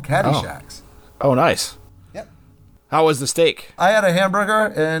restaurant called Caddyshack's. Oh, nice. Yep. How was the steak? I had a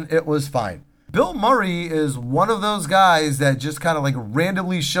hamburger, and it was fine. Bill Murray is one of those guys that just kind of like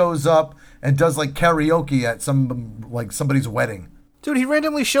randomly shows up and does like karaoke at somebody's wedding. Dude, he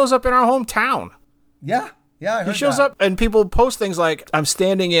randomly shows up in our hometown. Yeah, I heard He shows up and people post things like, I'm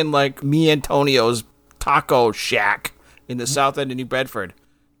standing in like me Antonio's taco shack in the south end of New Bedford,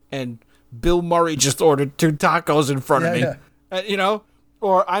 and Bill Murray just ordered 2 tacos in front of me. Yeah.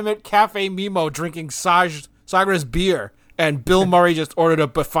 Or I'm at Cafe Mimo drinking Sagra's beer, and Bill Murray just ordered a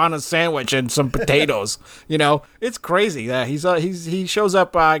Befana sandwich and some potatoes. It's crazy. Yeah, he shows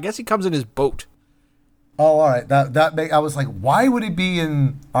up. I guess he comes in his boat. Oh, all right. I was like, why would he be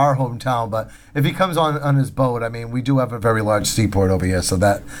in our hometown? But if he comes on his boat, I mean, we do have a very large seaport over here, so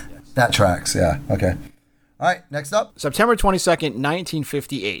that tracks. Yeah. Okay. All right. Next up, September 22nd,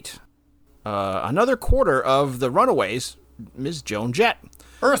 1958. Another quarter of the Runaways, Ms. Joan Jett.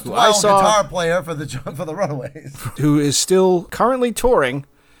 Erstwhile guitar player for the Runaways, who is still currently touring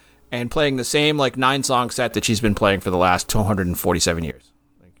and playing the same 9-song set that she's been playing for the last 247 years.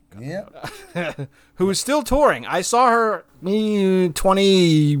 Yeah. Who is still touring. I saw her in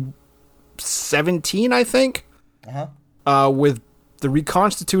 2017, I think. With the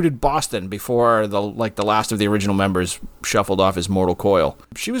reconstituted Boston before the last of the original members shuffled off as Mortal Coil.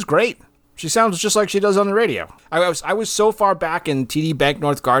 She was great. She sounds just like she does on the radio. I was so far back in TD Bank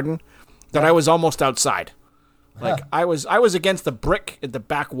North Garden that I was almost outside. I was against the brick at the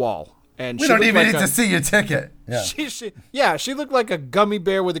back wall. And we don't even need to see your ticket. Yeah. She looked like a gummy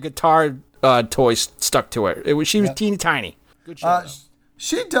bear with a guitar toy stuck to it. She was teeny tiny. Good show.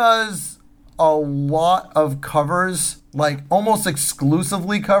 She does a lot of covers, almost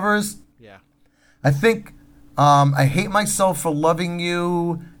exclusively covers. Yeah. I think I Hate Myself for Loving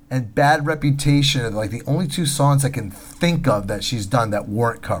You and Bad Reputation are the only 2 songs I can think of that she's done that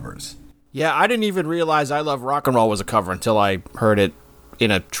weren't covers. Yeah, I didn't even realize I Love Rock and Roll was a cover until I heard it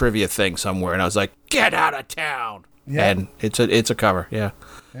in a trivia thing somewhere, and I was like, get out of town! Yeah. And it's a cover, yeah.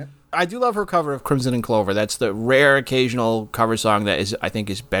 I do love her cover of Crimson and Clover. That's the rare occasional cover song that I think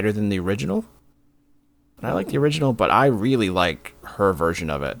is better than the original. And I like the original, but I really like her version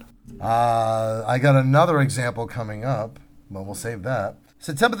of it. I got another example coming up, but we'll save that.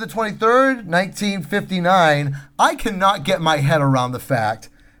 September the 23rd, 1959, I cannot get my head around the fact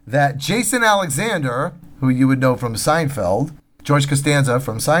that Jason Alexander, who you would know from Seinfeld, George Costanza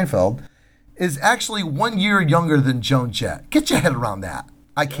from Seinfeld, is actually 1 year younger than Joan Jett. Get your head around that.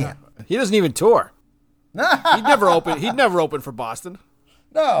 I can't. He doesn't even tour. He'd never open for Boston.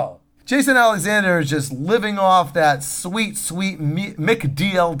 No. Jason Alexander is just living off that sweet, sweet Mick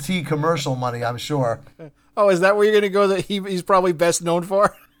DLT commercial money, I'm sure. Oh, is that where you're going to go that he's probably best known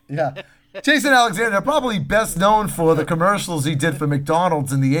for? Yeah. Jason Alexander, probably best known for the commercials he did for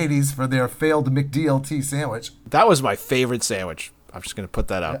McDonald's in the 80s for their failed McDLT sandwich. That was my favorite sandwich. I'm just going to put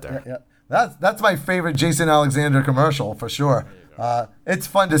that out there. Yeah. That's my favorite Jason Alexander commercial for sure. It's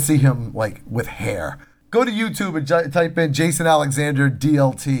fun to see him with hair. Go to YouTube and type in Jason Alexander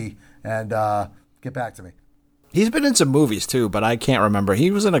DLT and get back to me. He's been in some movies too, but I can't remember.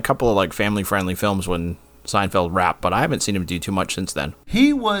 He was in a couple of like family-friendly films when Seinfeld wrapped, but I haven't seen him do too much since then.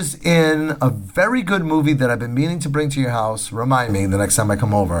 He was in a very good movie that I've been meaning to bring to your house, remind me the next time I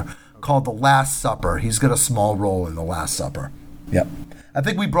come over, called The Last Supper. He's got a small role in The Last Supper. Yep. I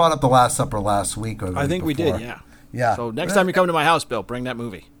think we brought up The Last Supper last week. Or the I think week we before. did, yeah. Yeah. So next time you come to my house, Bill, bring that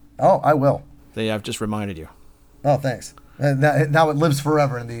movie. Oh, I will. I've just reminded you. Oh, thanks. Now it lives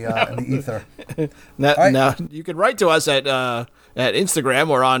forever in the ether. Now you can write to us at Instagram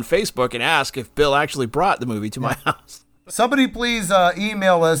or on Facebook and ask if Bill actually brought the movie to my house. Somebody please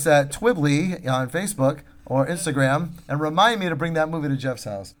email us at Twibbly on Facebook or Instagram and remind me to bring that movie to Jeff's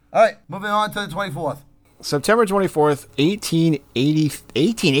house. All right, moving on to the 24th. September 24th,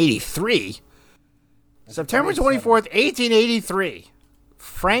 1883. September 24th, 1883.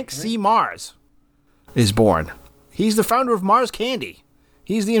 Frank C. Mars is born. He's the founder of Mars Candy.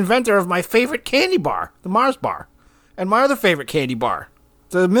 He's the inventor of my favorite candy bar, the Mars Bar, and my other favorite candy bar,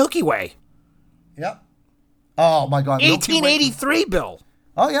 the Milky Way. Yep. Oh, my God. 1883, Bill.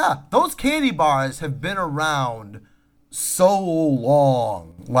 Oh, yeah. Those candy bars have been around so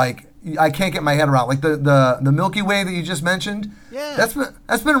long. Like, I can't get my head around. Like, the Milky Way that you just mentioned, yeah,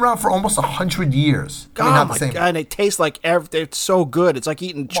 that's been around for almost 100 years. God, my God, and they taste like it's so good. It's like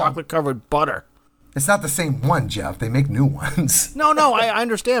eating chocolate-covered butter. It's not the same one, Jeff. They make new ones. No, I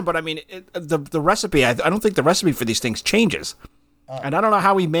understand, but I mean, the recipe, I don't think the recipe for these things changes. And I don't know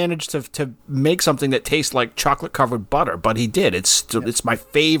how he managed to make something that tastes like chocolate-covered butter, but he did. It's my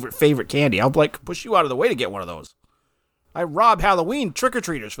favorite candy. I'll, like, push you out of the way to get one of those. I rob Halloween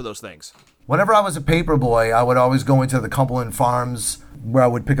trick-or-treaters for those things. Whenever I was a paper boy, I would always go into the Cumberland Farms where I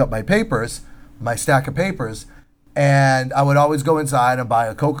would pick up my papers, my stack of papers, and I would always go inside and buy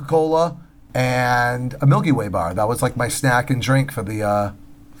a Coca-Cola and a Milky Way bar. That was like my snack and drink for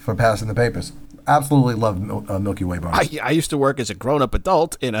passing the papers. Absolutely loved Milky Way bars. I used to work as a grown-up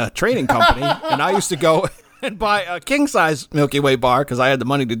adult in a trading company, and I used to go and buy a king-size Milky Way bar because I had the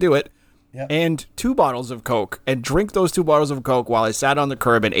money to do it, and 2 bottles of Coke, and drink those 2 bottles of Coke while I sat on the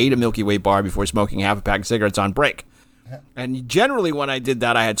curb and ate a Milky Way bar before smoking half a pack of cigarettes on break. And generally when I did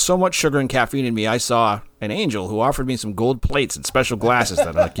that, I had so much sugar and caffeine in me, I saw an angel who offered me some gold plates and special glasses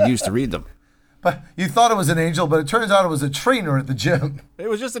that I could use to read them. But you thought it was an angel, but it turns out it was a trainer at the gym. It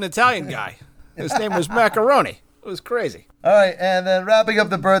was just an Italian guy. His name was Macaroni. It was crazy. All right, and then wrapping up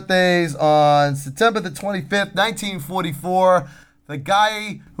the birthdays on September the 25th, 1944, the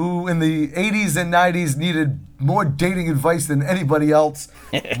guy who in the 80s and 90s needed more dating advice than anybody else,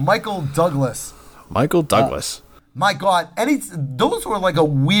 Michael Douglas. Michael Douglas. My God, those were like a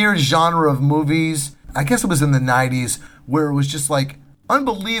weird genre of movies. I guess it was in the 90s where it was just like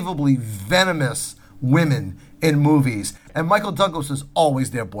unbelievably venomous women in movies. And Michael Douglas was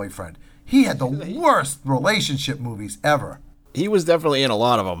always their boyfriend. He had the worst relationship movies ever. He was definitely in a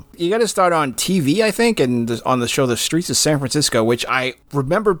lot of them. You got to start on TV, I think, and on the show The Streets of San Francisco, which I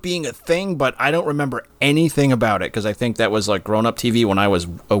remember being a thing, but I don't remember anything about it because I think that was like grown-up TV when I was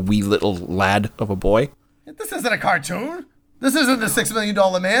a wee little lad of a boy. This isn't a cartoon. This isn't the $6 Million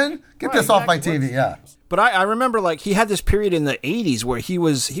Man. Get this off my TV, yeah. But I remember, like, he had this period in the 80s where he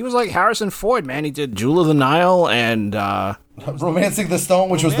was like Harrison Ford, man. He did Jewel of the Nile and... Romancing the Stone,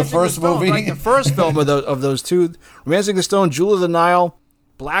 which was the first movie. Right, the first film of those two. Romancing the Stone, Jewel of the Nile,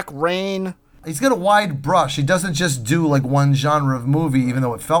 Black Rain. He's got a wide brush. He doesn't just do, like, one genre of movie, even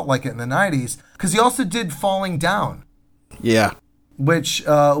though it felt like it in the 90s. Because he also did Falling Down. Yeah. Which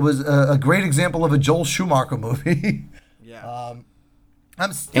was a great example of a Joel Schumacher movie. Yeah.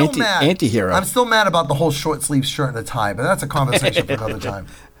 I'm still mad. Anti-hero. I'm still mad about the whole short sleeve shirt and the tie, but that's a conversation for another time.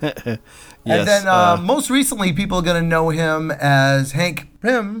 Yes, and then most recently, people are going to know him as Hank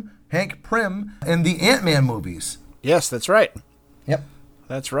Pym in the Ant-Man movies. Yes, that's right. Yep.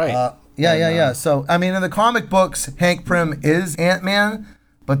 That's right. Yeah. So, I mean, in the comic books, Hank Pym is Ant-Man,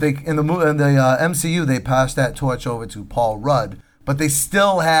 but in the MCU, they passed that torch over to Paul Rudd, but they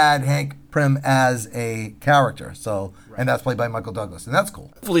still had Hank Pym as a character. So, and that's played by Michael Douglas, and that's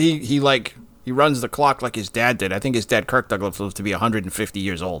cool. Hopefully he runs the clock like his dad did. I think his dad, Kirk Douglas, lived to be 150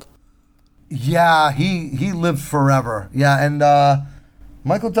 years old. Yeah, he lived forever. Yeah, and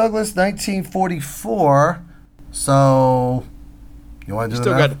Michael Douglas, 1944. So, you want to do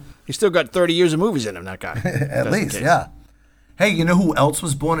that? He's still got 30 years of movies in him, that guy. At least, yeah. Hey, you know who else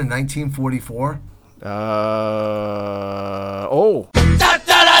was born in 1944? The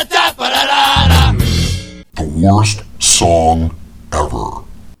worst song ever.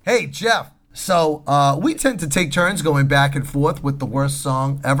 Hey, Jeff. So we tend to take turns going back and forth with the worst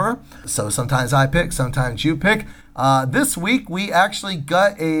song ever. So sometimes I pick, sometimes you pick. This week we actually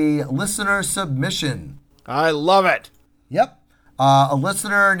got a listener submission. I love it. Yep. A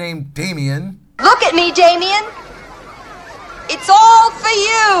listener named Damien. Look at me, Damien. It's all for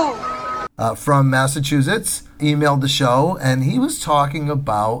you. From Massachusetts emailed the show, and he was talking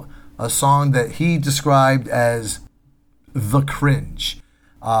about a song that he described as the cringe.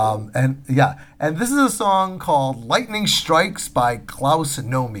 And this is a song called Lightning Strikes by Klaus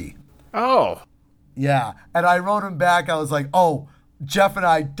Nomi. Oh. Yeah, and I wrote him back. I was like, oh, Jeff and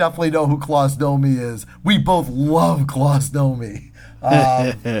I definitely know who Klaus Nomi is. We both love Klaus Nomi.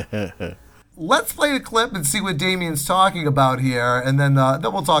 Let's play the clip and see what Damien's talking about here, and then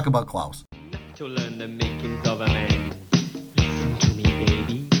we'll talk about Klaus. To learn the makings of a man. Listen to me,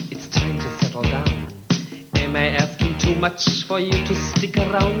 baby. It's time to settle down. Am I asking too much for you to stick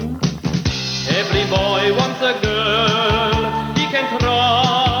around? Every boy wants a girl he can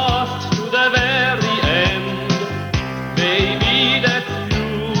trust to the very end. Baby, that's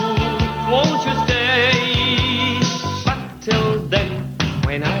you. Won't you stay? But till then,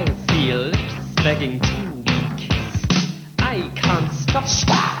 when I feel lips begging to be kissed, I can't stop.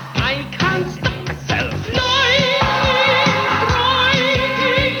 I can't stop myself.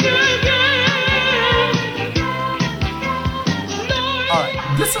 All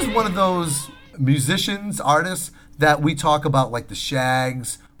right, this is one of those musicians, artists that we talk about, like the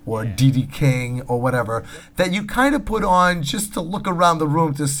Shags or D.D. King or whatever, that you kind of put on just to look around the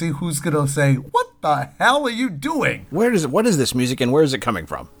room to see who's going to say, what the hell are you doing? What is this music and where is it coming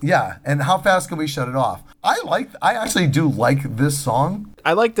from? Yeah, and how fast can we shut it off? I actually do like this song.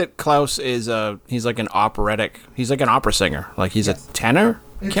 I like that Klaus is he's like an opera singer. Like he's a tenor?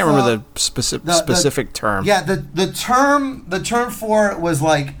 I can't remember the specific term. Yeah, the term for it was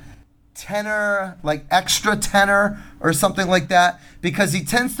like tenor, like extra tenor or something like that, because he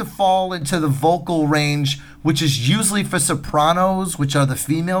tends to fall into the vocal range, which is usually for sopranos, which are the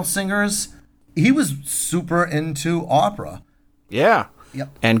female singers. He was super into opera. Yeah.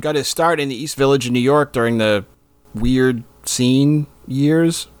 Yep. And got his start in the East Village in New York during the weird scene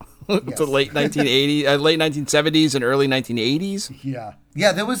years. Yes. The late 1970s and early 1980s. Yeah.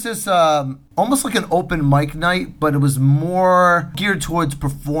 Yeah, there was this almost like an open mic night, but it was more geared towards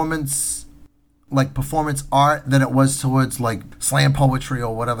performance art than it was towards like slam poetry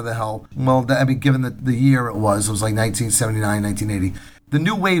or whatever the hell. Well, given the year it was like 1979, 1980. The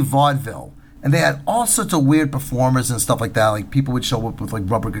New Wave Vaudeville. And they had all sorts of weird performers and stuff like that. Like people would show up with like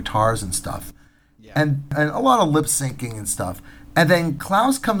rubber guitars and stuff. Yeah. And a lot of lip syncing and stuff. And then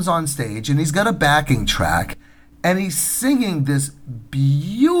Klaus comes on stage and he's got a backing track and he's singing this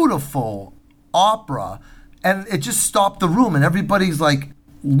beautiful opera, and it just stopped the room and everybody's like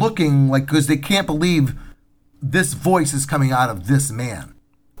looking like, because they can't believe this voice is coming out of this man.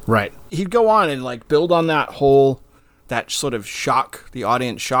 Right. He'd go on and like build on that sort of shock, the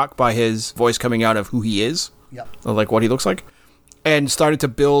audience shock by his voice coming out of who he is. Yep. Or like what he looks like. And started to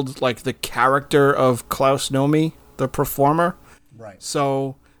build like the character of Klaus Nomi, the performer. Right.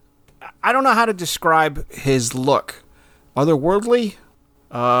 So I don't know how to describe his look. Otherworldly,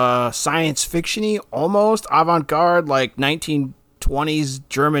 science fiction-y, almost avant-garde, like 1920s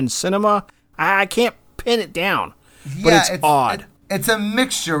German cinema. I can't pin it down, but it's odd. It's a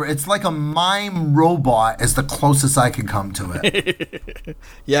mixture. It's like a mime robot is the closest I can come to it.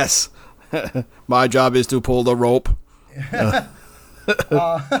 Yes. My job is to pull the rope.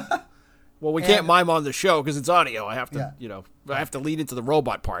 Well, we can't mime on the show because it's audio. I have to, I have to lead into the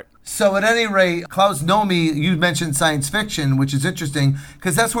robot part. So at any rate, Klaus Nomi, you mentioned science fiction, which is interesting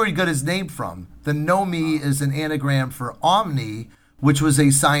because that's where he got his name from. The Nomi is an anagram for Omni, which was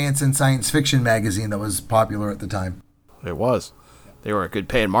a science and science fiction magazine that was popular at the time. It was. They were a good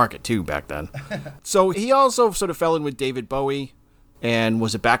paying market, too, back then. So he also sort of fell in with David Bowie and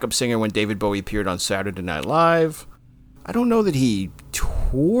was a backup singer when David Bowie appeared on Saturday Night Live. I don't know that he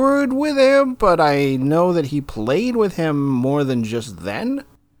toured with him, but I know that he played with him more than just then.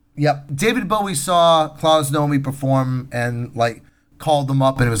 Yep. David Bowie saw Klaus Nomi perform and, like, called him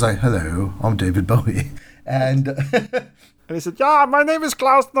up and it was like, hello, I'm David Bowie. And and he said, yeah, my name is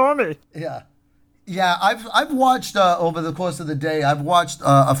Klaus Nomi. Yeah. Yeah, I've watched, over the course of the day, I've watched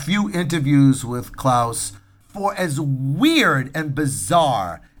a few interviews with Klaus. For as weird and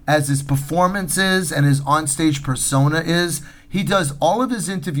bizarre as his performances and his onstage persona is, he does all of his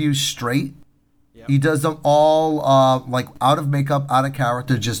interviews straight. Yep. He does them all like out of makeup, out of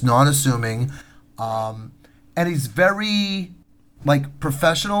character, just not assuming. And he's very like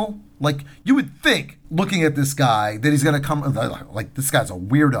professional. Like you would think, looking at this guy, that he's going to come like this guy's a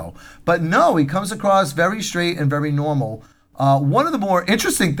weirdo. But no, he comes across very straight and very normal. One of the more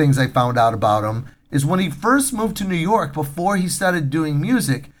interesting things I found out about him is when he first moved to New York, before he started doing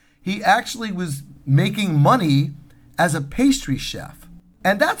music, he actually was making money as a pastry chef.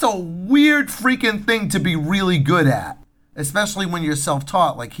 And that's a weird freaking thing to be really good at, especially when you're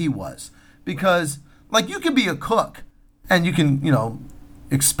self-taught like he was. Because, like, you can be a cook and you can,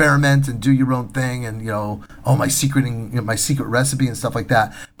 experiment and do your own thing and, my secret recipe and stuff like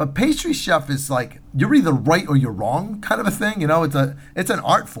that. But pastry chef is like, you're either right or you're wrong kind of a thing. It's an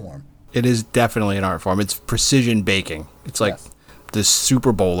art form. It is definitely an art form. It's precision baking. It's like the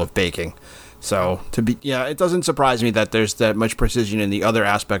Super Bowl of baking. So it doesn't surprise me that there's that much precision in the other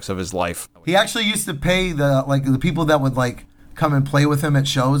aspects of his life. He actually used to pay the people that would like come and play with him at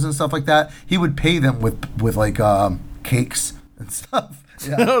shows and stuff like that. He would pay them with like cakes and stuff.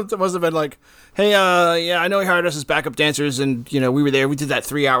 Yeah. It must have been like, hey, I know you hired us as backup dancers, and we were there. We did that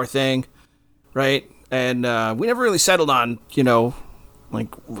 3-hour thing, right? And we never really settled on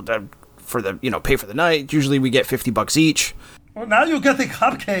like for the pay for the night. Usually we get $50 each. Well, now you get the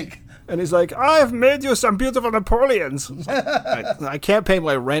cupcake. And he's like, I've made you some beautiful Napoleons. I can't pay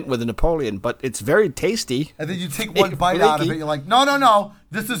my rent with a Napoleon, but it's very tasty. And then you take one bite out of it. You're like, no,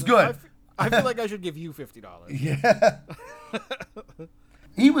 this is good. I feel like I should give you $50. Yeah.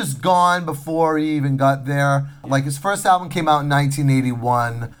 He was gone before he even got there. Like, his first album came out in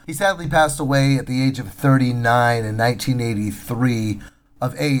 1981. He sadly passed away at the age of 39 in 1983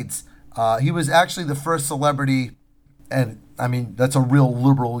 of AIDS. He was actually the first celebrity, and I mean, that's a real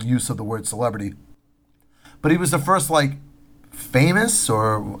liberal use of the word celebrity. But he was the first, like, famous,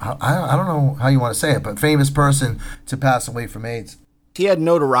 or I don't know how you want to say it, but famous person to pass away from AIDS. He had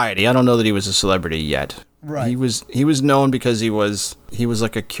notoriety. I don't know that he was a celebrity yet. Right. He was known because he was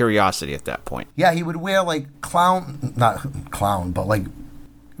like a curiosity at that point. Yeah, he would wear like not clown, but like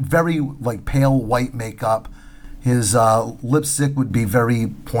very like pale white makeup. His lipstick would be very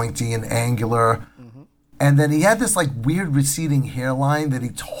pointy and angular. Mm-hmm. And then he had this like weird receding hairline that he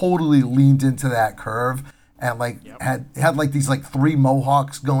totally leaned into that curve and like had like these like 3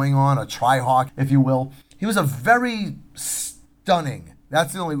 mohawks going on, a tri-hawk, if you will. He was a very stunning,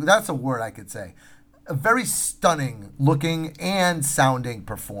 that's a word I could say, a very stunning looking and sounding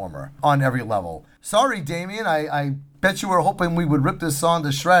performer on every level. Sorry, Damien, I bet you were hoping we would rip this song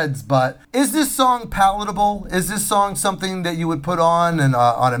to shreds, but is this song palatable? Is this song something that you would put on and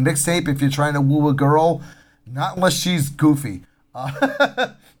on a mixtape if you're trying to woo a girl? Not unless she's goofy.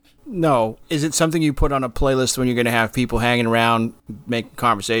 No. Is it something you put on a playlist when you're going to have people hanging around making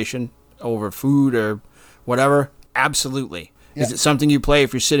conversation over food or whatever? Absolutely. Yeah. Is it something you play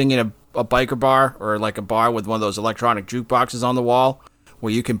if you're sitting in a biker bar or like a bar with one of those electronic jukeboxes on the wall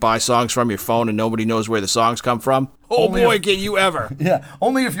where you can buy songs from your phone and nobody knows where the songs come from? Oh, only boy, can you ever. Yeah,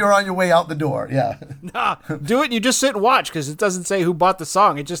 only if you're on your way out the door, yeah. Nah, do it and you just sit and watch because it doesn't say who bought the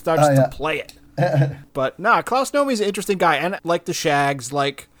song. It just starts to play it. But Klaus Nomi's an interesting guy. And like the Shags,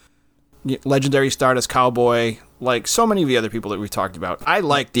 like legendary Stardust Cowboy, like so many of the other people that we've talked about. I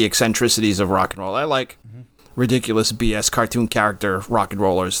like the eccentricities of rock and roll. I like ridiculous BS cartoon character rock and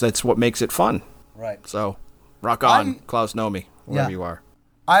rollers. That's what makes it fun. Right. So, rock on, Klaus Nomi, wherever you are.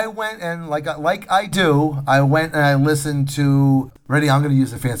 I went and like I went and I listened to, I'm going to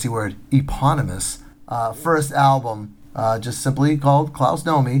use a fancy word, eponymous, first album, just simply called Klaus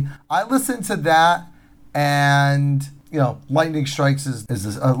Nomi. I listened to that, and Lightning Strikes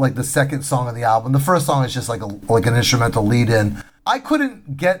is like the second song on the album. The first song is just like an instrumental lead-in. I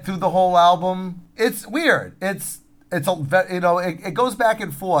couldn't get through the whole album. It's weird. It goes back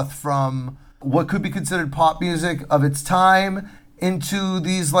and forth from what could be considered pop music of its time into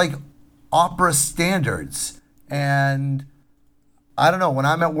these like opera standards. And I don't know, when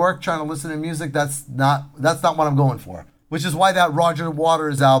I'm at work trying to listen to music, that's not what I'm going for. Which is why that Roger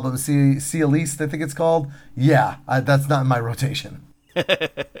Waters album, See Elise, I think it's called, that's not in my rotation.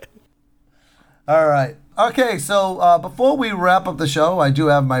 All right. Okay, so before we wrap up the show, I do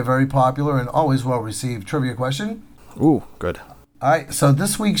have my very popular and always well-received trivia question. Ooh, good. All right, so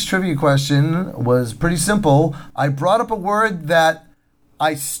this week's trivia question was pretty simple. I brought up a word that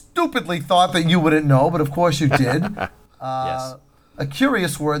I stupidly thought that you wouldn't know, but of course you did. Yes. A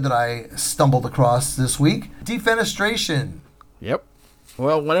curious word that I stumbled across this week, defenestration. Yep.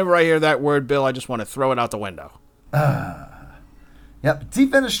 Well, whenever I hear that word, Bill, I just want to throw it out the window. Yep,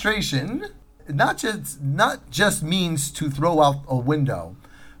 defenestration not just means to throw out a window,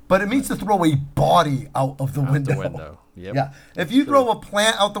 but it means to throw a body out of the window. Yep. Yeah. If you throw a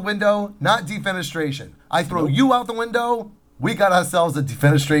plant out the window, not defenestration. I throw you out the window, we got ourselves a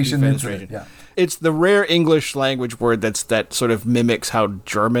defenestration incident. Yeah. It's the rare English language word that sort of mimics how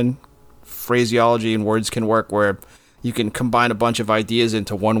German phraseology and words can work, where you can combine a bunch of ideas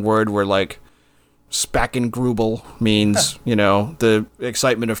into one word where, like, Spackengrubel means, the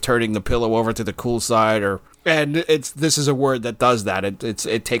excitement of turning the pillow over to the cool side, and this is a word that does that.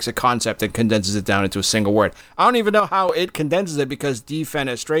 It takes a concept and condenses it down into a single word. I don't even know how it condenses it, because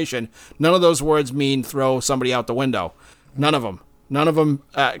defenestration, none of those words mean throw somebody out the window. None of them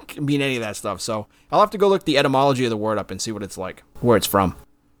mean any of that stuff. So I'll have to go look the etymology of the word up and see what it's like, where it's from.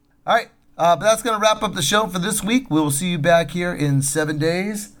 All right. But that's going to wrap up the show for this week. We will see you back here in 7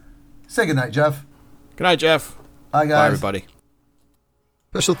 days. Say goodnight, Jeff. Good night, Jeff. Bye, guys. Bye, everybody.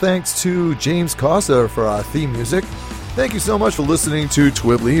 Special thanks to James Costa for our theme music. Thank you so much for listening to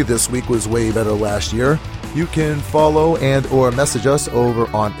Twibbly. This week was way better last year. You can follow and or message us over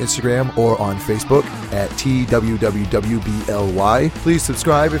on Instagram or on Facebook at TWWWBLY. Please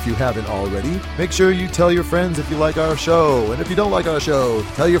subscribe if you haven't already. Make sure you tell your friends if you like our show. And if you don't like our show,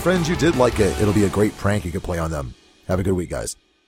 tell your friends you did like it. It'll be a great prank you can play on them. Have a good week, guys.